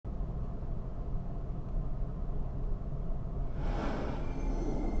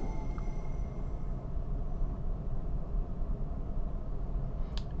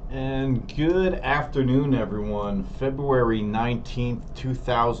And good afternoon, everyone. February 19th,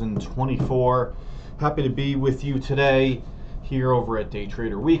 2024. Happy to be with you today here over at Day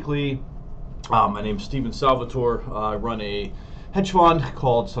Trader Weekly. My name is Steven Salvatore. I run a hedge fund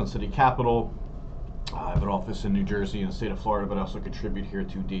called Sun City Capital. I have an office in New Jersey and the state of Florida, but I also contribute here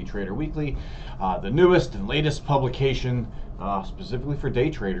to Day Trader Weekly, the newest and latest publication specifically for day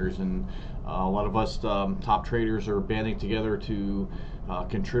traders. And a lot of us top traders are banding together to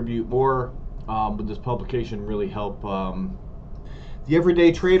contribute more with this publication, really help the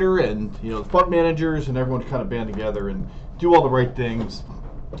everyday trader and the fund managers and everyone to kind of band together and do all the right things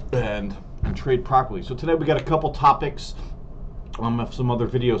and trade properly. So today we got a couple topics. I have some other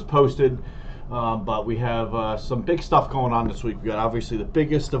videos posted. But we have some big stuff going on this week. We got obviously the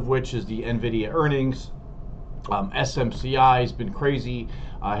biggest of which is the NVIDIA earnings. SMCI has been crazy.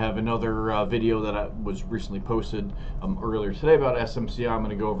 I have another video that was recently posted earlier today about SMCI. I'm going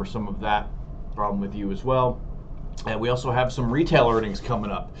to go over some of that with you as well. And we also have some retail earnings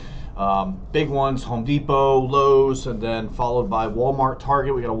coming up. Big ones, Home Depot, Lowe's, and then followed by Walmart,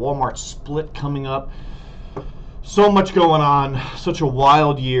 Target. We got a Walmart split coming up. So much going on, such a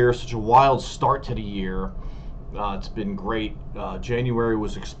wild year, such a wild start to the year. It's been great. January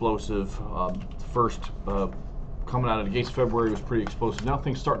was explosive. First coming out of the gates, February was pretty explosive. Now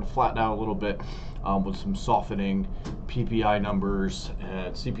things starting to flatten out a little bit with some softening PPI numbers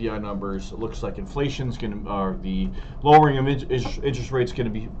and CPI numbers. It looks like inflation's going to, the lowering of interest rates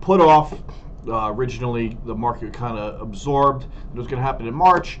going to be put off. Originally, the market kind of absorbed it was going to happen in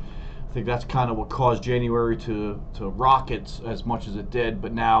March. I think that's kind of what caused January to rocket as much as it did,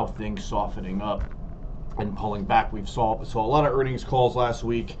 but now things softening up and pulling back. We saw a lot of earnings calls last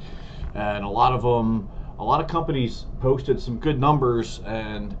week, and a lot of companies posted some good numbers,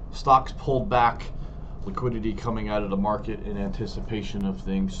 and stocks pulled back, liquidity coming out of the market in anticipation of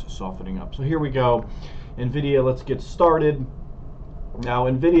things softening up. So here we go. NVIDIA, let's get started. Now,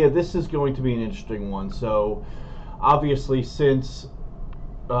 NVIDIA, this is going to be an interesting one. So obviously, since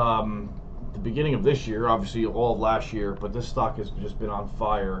the beginning of this year, obviously all of last year, but this stock has just been on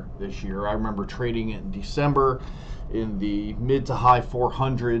fire this year. I remember trading it in December in the mid to high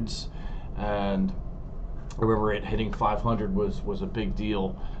 400s, and I remember it hitting 500 was a big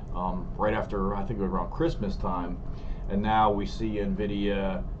deal right after, I think it was around Christmas time. And now we see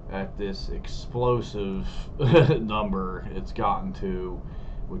NVIDIA at this explosive number it's gotten to,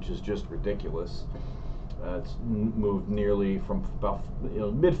 which is just ridiculous. It's moved nearly from about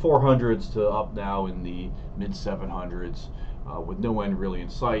mid 400s to up now in the mid 700s with no end really in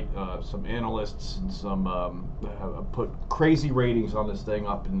sight. Some analysts and some have put crazy ratings on this thing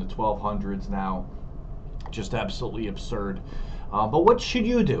up in the 1200s now. Just absolutely absurd. But what should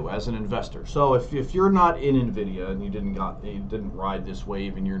you do as an investor? So if you're not in NVIDIA and you didn't ride this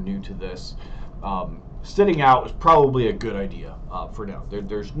wave and you're new to this, sitting out is probably a good idea for now.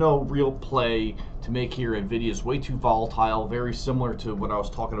 There's no real play to make here. NVIDIA is way too volatile, very similar to what I was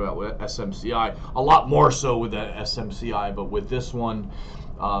talking about with SMCI. A lot more so with the SMCI, but with this one,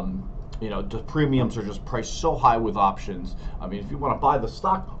 the premiums are just priced so high with options. I mean, if you want to buy the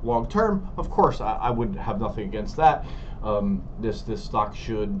stock long term, of course, I would have nothing against that. This stock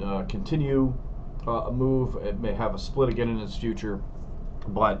should continue a move. It may have a split again in its future,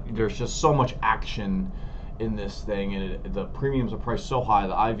 but there's just so much action in this thing, and the premiums are priced so high,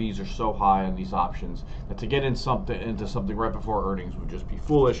 the IVs are so high on these options, that to get into something right before earnings would just be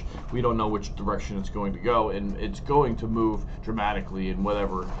foolish. We don't know which direction it's going to go, and it's going to move dramatically in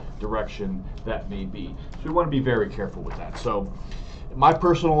whatever direction that may be. So we want to be very careful with that. So my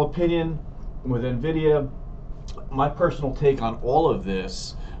personal opinion with NVIDIA, my personal take on all of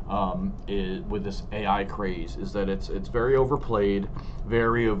this with this AI craze is that it's very overplayed,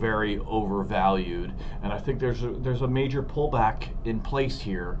 very overvalued, and I think there's a major pullback in place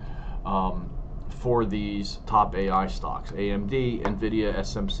here for these top AI stocks: AMD, NVIDIA,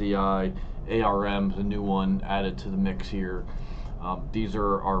 SMCI, ARM, the new one added to the mix here. These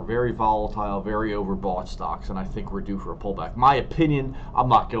are very volatile, very overbought stocks, and I think we're due for a pullback. My opinion, I'm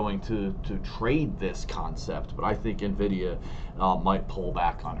not going to trade this concept, but I think NVIDIA might pull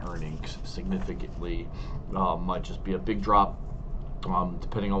back on earnings significantly. Might just be a big drop,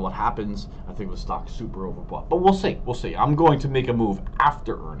 depending on what happens. I think the stock's super overbought, but we'll see. We'll see. I'm going to make a move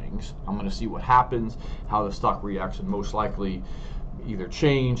after earnings. I'm going to see what happens, how the stock reacts, and most likely either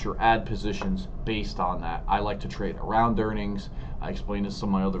change or add positions based on that. I like to trade around earnings. I explained in some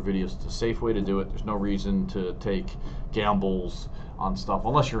of my other videos it's a safe way to do it. There's no reason to take gambles on stuff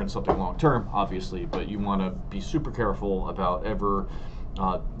unless you're in something long term, obviously, but you want to be super careful about ever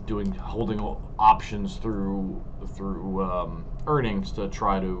holding options through earnings to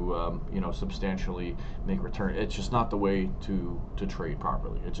try to substantially make return. It's just not the way to trade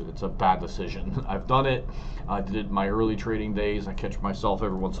properly. It's a bad decision. I've done it. I did it in my early trading days. I catch myself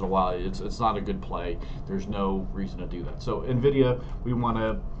every once in a while. It's not a good play. There's no reason to do that. So Nvidia, we want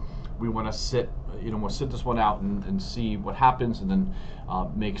to sit this one out and see what happens, and then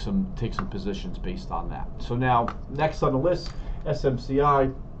take some positions based on that. So now next on the list,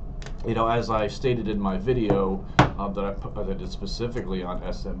 SMCI. As I stated in my video that I did specifically on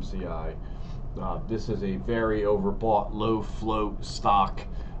SMCI, this is a very overbought, low float stock.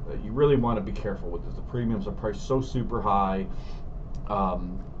 You really want to be careful with this. The premiums are priced so super high.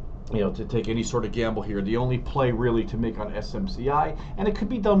 To take any sort of gamble here. The only play really to make on SMCI, and it could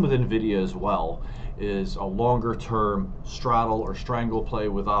be done with Nvidia as well, is a longer term straddle or strangle play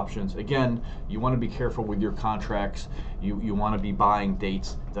with options. Again, you want to be careful with your contracts. You want to be buying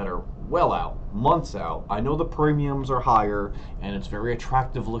dates that are well out, months out. I know the premiums are higher, and it's very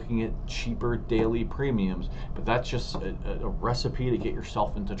attractive looking at cheaper daily premiums, but that's just a recipe to get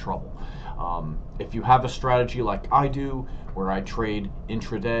yourself into trouble. If you have a strategy like I do, where I trade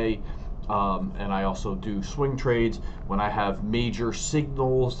intraday, and I also do swing trades, when I have major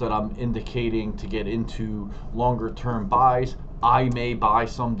signals that I'm indicating to get into longer term buys, I may buy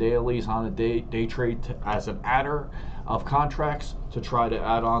some dailies on a day trade as an adder of contracts to try to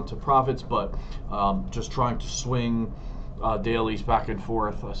add on to profits, but just trying to swing dailies back and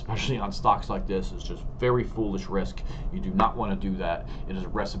forth, especially on stocks like this, is just very foolish risk. You do not want to do that. It is a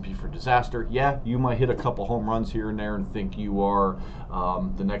recipe for disaster. Yeah, you might hit a couple home runs here and there and think you are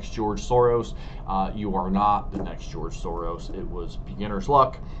the next George Soros. You are not the next George Soros. It was beginner's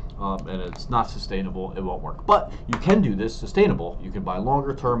luck. And it's not sustainable. It won't work. But you can do this sustainable. You can buy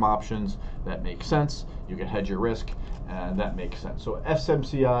longer term options that make sense. You can hedge your risk, and that makes sense. So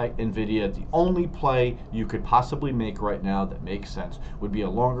SMCI, Nvidia, the only play you could possibly make right now that makes sense would be a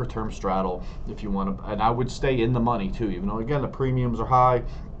longer term straddle if you want to. And I would stay in the money too, even though again the premiums are high.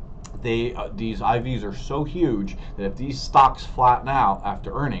 These IVs are so huge that if these stocks flatten out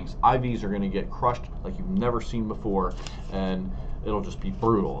after earnings, IVs are going to get crushed like you've never seen before, and it'll just be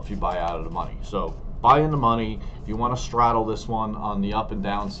brutal if you buy out of the money. So buy in the money. If you want to straddle this one on the up and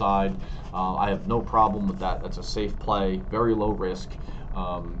down side, I have no problem with that. That's a safe play, very low risk,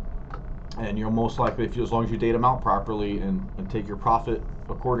 and you'll most likely, as long as you date them out properly and take your profit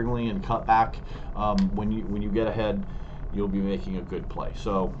accordingly and cut back when you get ahead, you'll be making a good play.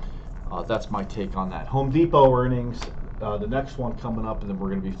 So that's my take on that. Home Depot earnings. The next one coming up, and then we're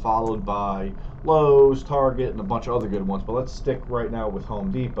going to be followed by Lowe's, Target, and a bunch of other good ones. But let's stick right now with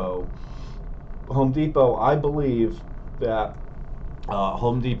Home Depot. Home Depot, I believe that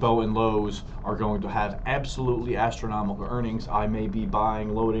Home Depot and Lowe's are going to have absolutely astronomical earnings. I may be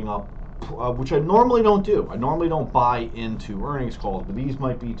loading up, which I normally don't do. I normally don't buy into earnings calls, but these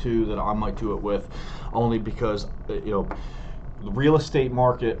might be two that I might do it with, only because the real estate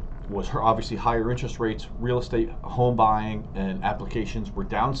market was obviously higher interest rates. Real estate home buying and applications were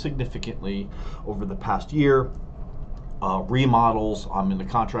down significantly over the past year. Remodels, I'm in the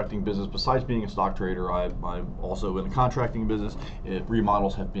contracting business. Besides being a stock trader, I'm also in the contracting business.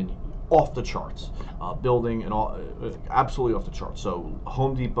 Remodels have been off the charts. Building and all, absolutely off the charts. So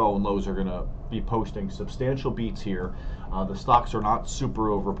Home Depot and Lowe's are going to be posting substantial beats here. The stocks are not super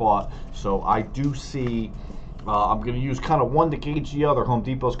overbought, so I do see. I'm going to use kind of one to gauge the other. Home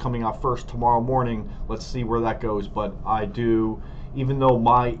Depot's coming out first tomorrow morning. Let's see where that goes. But I do, even though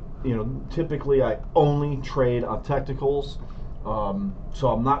typically I only trade on technicals, so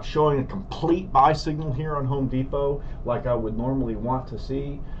I'm not showing a complete buy signal here on Home Depot like I would normally want to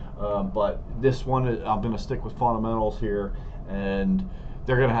see. But this one, I'm going to stick with fundamentals here, and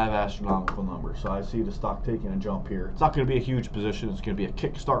they're going to have astronomical numbers. So I see the stock taking a jump here. It's not going to be a huge position. It's going to be a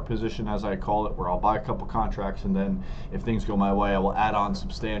kickstart position, as I call it, where I'll buy a couple contracts, and then if things go my way, I will add on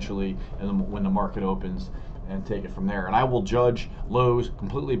substantially, and then when the market opens, and take it from there. And I will judge Lowe's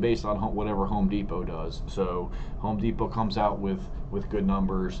completely based on whatever Home Depot does. So Home Depot comes out with good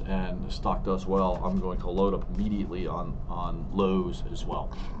numbers and the stock does well, I'm going to load up immediately on Lowe's as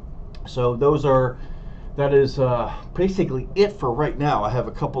well. So that is basically it for right now. I have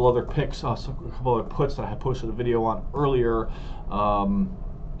a couple other picks, a couple other puts that I had posted a video on earlier,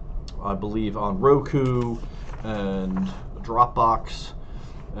 I believe on Roku and Dropbox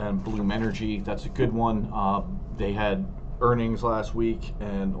and Bloom Energy. That's a good one. They had earnings last week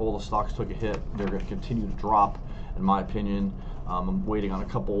and all the stocks took a hit. They're going to continue to drop, in my opinion. I'm waiting on a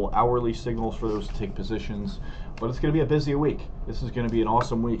couple hourly signals for those to take positions, but it's going to be a busy week. This is going to be an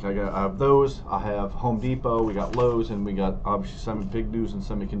awesome week. I have those. I have Home Depot. We got Lowe's, and we got obviously some big news in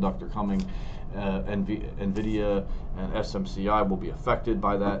semiconductor coming. NVIDIA and SMCI will be affected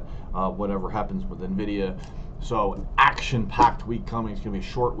by that. Whatever happens with NVIDIA. So action-packed week coming. It's going to be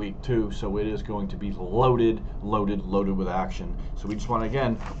a short week too, so it is going to be loaded with action. So we just want to,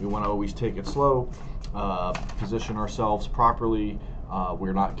 again, we want to always take it slow, position ourselves properly.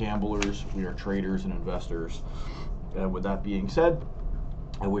 We're not gamblers, we are traders and investors. And with that being said,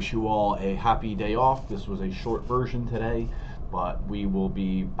 I wish you all a happy day off. This was a short version today, but we will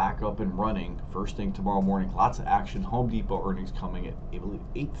be back up and running first thing tomorrow morning. Lots of action. Home Depot earnings coming at, I believe,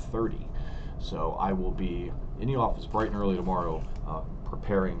 8:30. So I will be in the office bright and early tomorrow,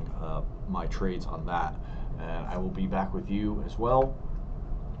 preparing my trades on that. And I will be back with you as well.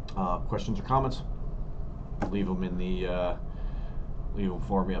 Questions or comments? Leave them in the leave them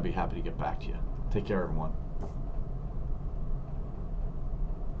for me. I'll be happy to get back to you. Take care, everyone.